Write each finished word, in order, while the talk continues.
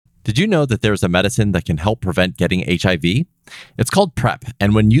Did you know that there's a medicine that can help prevent getting HIV? It's called PrEP,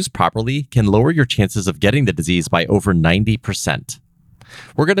 and when used properly, can lower your chances of getting the disease by over 90%.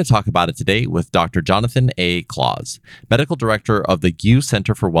 We're going to talk about it today with Dr. Jonathan A. Claus, Medical Director of the U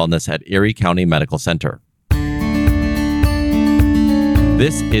Center for Wellness at Erie County Medical Center.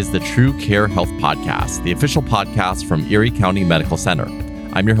 This is the True Care Health Podcast, the official podcast from Erie County Medical Center.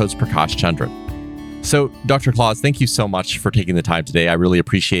 I'm your host, Prakash Chandran. So, Dr. Claus, thank you so much for taking the time today. I really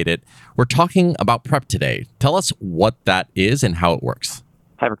appreciate it. We're talking about PrEP today. Tell us what that is and how it works.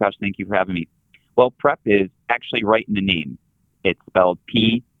 Hi, Prakash. Thank you for having me. Well, PrEP is actually right in the name. It's spelled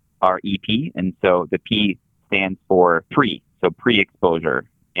P-R-E-P, and so the P stands for pre, so pre-exposure,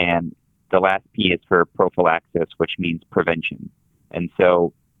 and the last P is for prophylaxis, which means prevention. And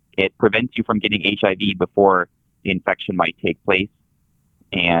so it prevents you from getting HIV before the infection might take place.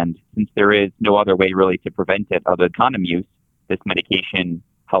 And since there is no other way really to prevent it other than condom use, this medication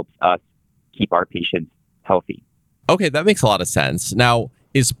helps us keep our patients healthy. Okay, that makes a lot of sense. Now,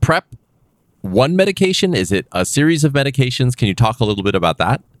 is PrEP one medication? Is it a series of medications? Can you talk a little bit about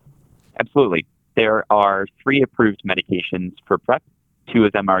that? Absolutely. There are 3 approved medications for PrEP. 2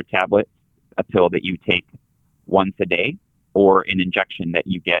 of them are tablets, a pill that you take once a day, or an injection that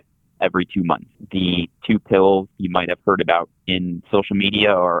you get every 2 months. The 2 pills you might have heard about in social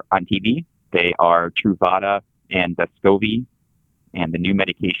media or on TV, they are Truvada and Descovy, and the new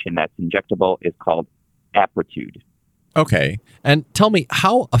medication that's injectable is called Apretude. Okay. And tell me,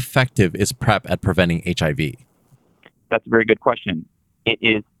 how effective is PrEP at preventing HIV? That's a very good question. It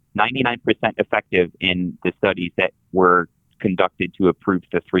is 99% effective in the studies that were conducted to approve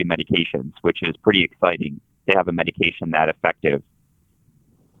the 3 medications, which is pretty exciting to have a medication that effective.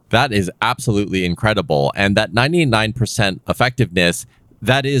 That is absolutely incredible. And that 99% effectiveness,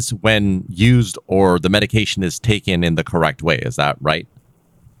 that is when used or the medication is taken in the correct way. Is that right?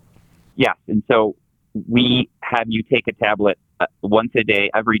 Yes. And so we have you take a tablet once a day,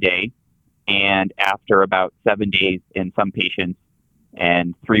 every day. And after about 7 days in some patients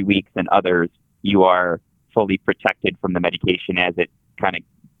and 3 weeks in others, you are fully protected from the medication as it kind of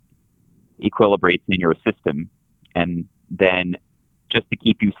equilibrates in your system. And then just to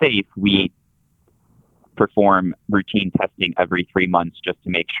keep you safe, we perform routine testing every 3 months just to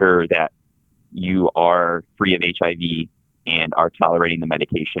make sure that you are free of HIV and are tolerating the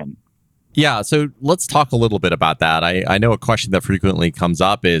medication. Yeah, so let's talk a little bit about that. I know a question that frequently comes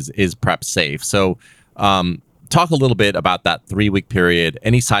up is PrEP safe? So talk a little bit about that 3-week period,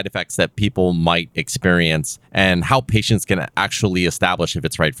 any side effects that people might experience, and how patients can actually establish if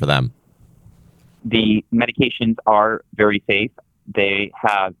it's right for them. The medications are very safe. They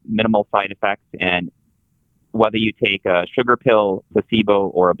have minimal side effects, and whether you take a sugar pill, placebo,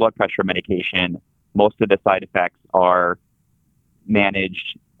 or a blood pressure medication, most of the side effects are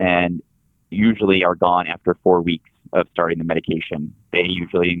managed and usually are gone after 4 weeks of starting the medication. They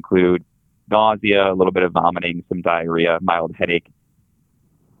usually include nausea, a little bit of vomiting, some diarrhea, mild headache,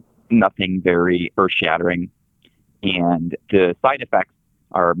 nothing very earth-shattering. And the side effects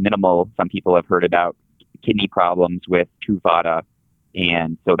are minimal. Some people have heard about kidney problems with Truvada,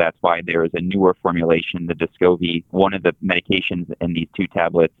 and so that's why there is a newer formulation, the Descovy. One of the medications in these 2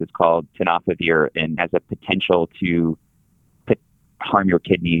 tablets is called tenofovir and has a potential to harm your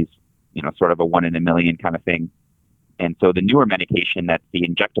kidneys, sort of a 1 in a million kind of thing. And so the newer medication, that's the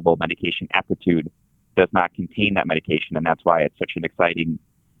injectable medication, Apretude, does not contain that medication, and that's why it's such an exciting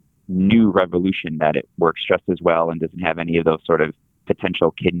new revolution that it works just as well and doesn't have any of those sort of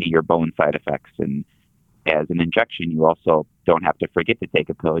potential kidney or bone side effects. And as an injection, you also don't have to forget to take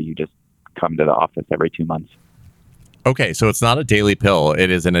a pill. You just come to the office every 2 months. Okay, so it's not a daily pill. It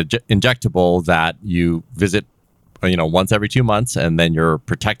is an injectable that you visit, once every 2 months, and then you're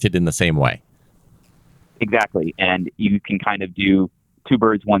protected in the same way. Exactly. And you can kind of do 2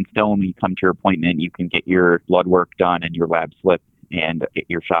 birds, 1 stone. When you come to your appointment, you can get your blood work done and your lab slip and get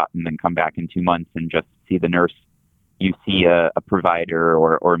your shot, and then come back in 2 months and just see the nurse. You see a provider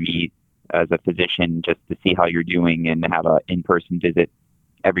or me as a physician just to see how you're doing and have an in-person visit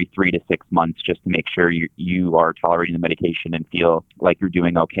every 3 to 6 months just to make sure you are tolerating the medication and feel like you're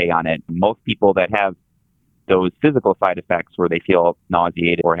doing okay on it. Most people that have those physical side effects where they feel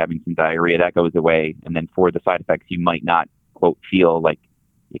nauseated or having some diarrhea, that goes away. And then for the side effects you might not, quote, feel like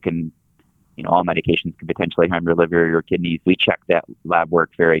it can, all medications can potentially harm your liver or your kidneys. We check that lab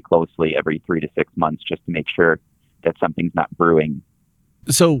work very closely every 3 to 6 months just to make sure that something's not brewing.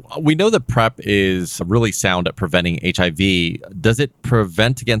 So we know that PrEP is really sound at preventing HIV. Does it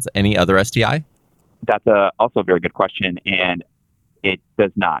prevent against any other STI? That's also a very good question. And It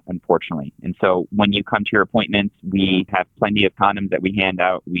does not, unfortunately. And so when you come to your appointments, we have plenty of condoms that we hand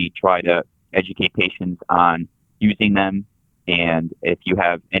out. We try to educate patients on using them. And if you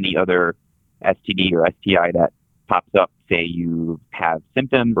have any other STD or STI that pops up, say you have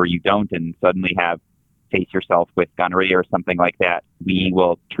symptoms or you don't and suddenly face yourself with gonorrhea or something like that, we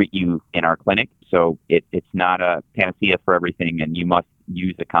will treat you in our clinic. So it's not a panacea for everything, and you must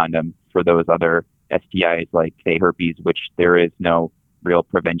use a condom for those other STIs like, say, herpes, which there is no real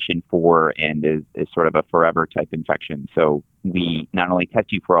prevention for and is sort of a forever type infection. So we not only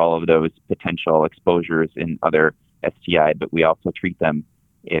test you for all of those potential exposures in other STI, but we also treat them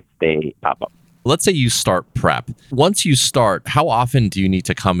if they pop up. Let's say you start PrEP. Once you start, how often do you need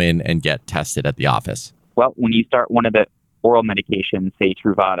to come in and get tested at the office? Well, when you start one of the oral medications, say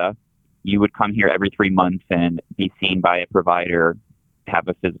Truvada, you would come here every 3 months and be seen by a provider, have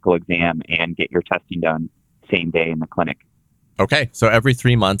a physical exam, and get your testing done same day in the clinic. Okay, so every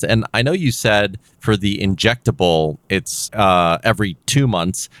 3 months. And I know you said for the injectable, it's every 2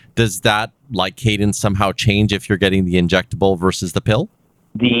 months. Does that cadence somehow change if you're getting the injectable versus the pill?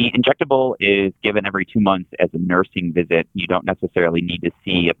 The injectable is given every 2 months as a nursing visit. You don't necessarily need to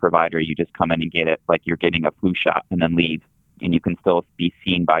see a provider. You just come in and get it like you're getting a flu shot and then leave. And you can still be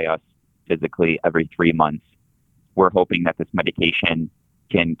seen by us physically every 3 months. We're hoping that this medication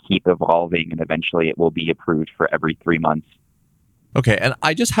can keep evolving and eventually it will be approved for every 3 months. Okay, and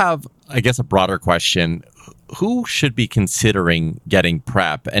I just have, I guess, a broader question. Who should be considering getting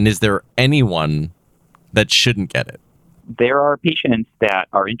PrEP? And is there anyone that shouldn't get it? There are patients that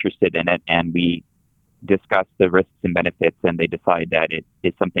are interested in it, and we discuss the risks and benefits, and they decide that it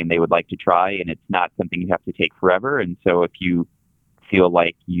is something they would like to try, and it's not something you have to take forever. And so if you feel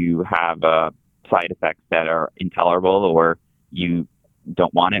like you have side effects that are intolerable or you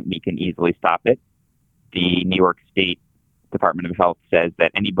don't want it, we can easily stop it. The New York State Department of Health says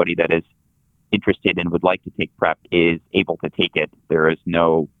that anybody that is interested and would like to take PrEP is able to take it. There is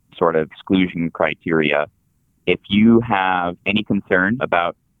no sort of exclusion criteria. If you have any concern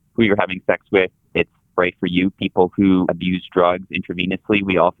about who you're having sex with, it's right for you. People who abuse drugs intravenously,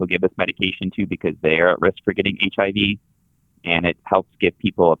 we also give this medication to because they are at risk for getting HIV, and it helps give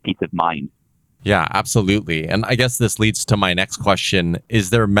people a peace of mind. Yeah, absolutely. And I guess this leads to my next question. Is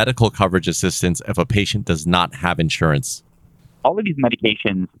there medical coverage assistance if a patient does not have insurance? All of these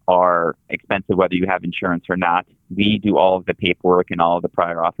medications are expensive whether you have insurance or not. We do all of the paperwork and all of the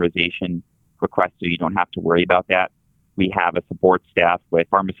prior authorization requests, so you don't have to worry about that. We have a support staff with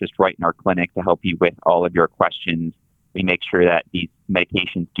pharmacists right in our clinic to help you with all of your questions. We make sure that these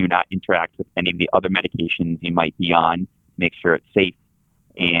medications do not interact with any of the other medications you might be on, make sure it's safe.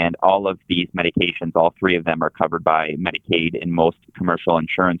 And all of these medications, all three of them, are covered by Medicaid and most commercial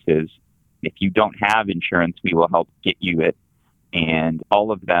insurances. If you don't have insurance, we will help get you it. And all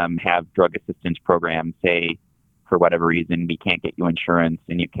of them have drug assistance programs. Say, for whatever reason, we can't get you insurance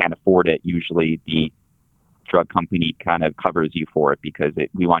and you can't afford it. Usually the drug company kind of covers you for it because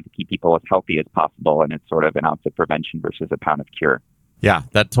we want to keep people as healthy as possible. And it's sort of an ounce of prevention versus a pound of cure. Yeah,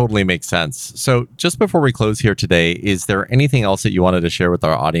 that totally makes sense. So just before we close here today, is there anything else that you wanted to share with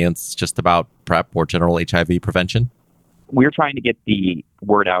our audience just about PrEP or general HIV prevention? We're trying to get the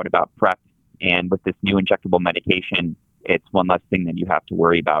word out about PrEP. And with this new injectable medication, it's one less thing that you have to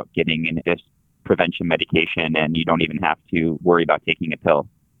worry about getting in this prevention medication, and you don't even have to worry about taking a pill.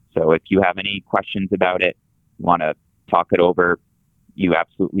 So if you have any questions about it, want to talk it over, you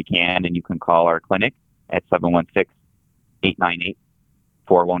absolutely can, and you can call our clinic at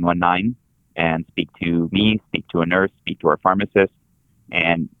 716-898-4119 and speak to me, speak to a nurse, speak to our pharmacist,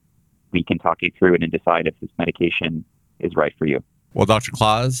 and we can talk you through it and decide if this medication is right for you. Well, Dr.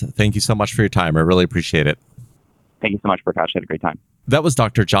 Claus, thank you so much for your time. I really appreciate it. Thank you so much, Prakash. I had a great time. That was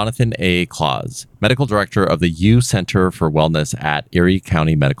Dr. Jonathan A. Claus, Medical Director of the U Center for Wellness at Erie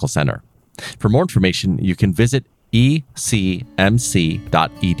County Medical Center. For more information, you can visit ecmc.edu,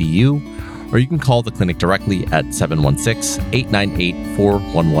 or you can call the clinic directly at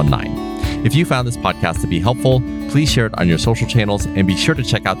 716-898-4119. If you found this podcast to be helpful, please share it on your social channels and be sure to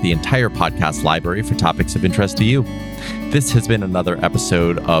check out the entire podcast library for topics of interest to you. This has been another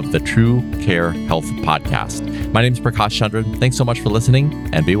episode of the True Care Health Podcast. My name is Prakash Chandran. Thanks so much for listening,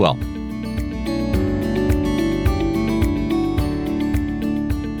 and be well.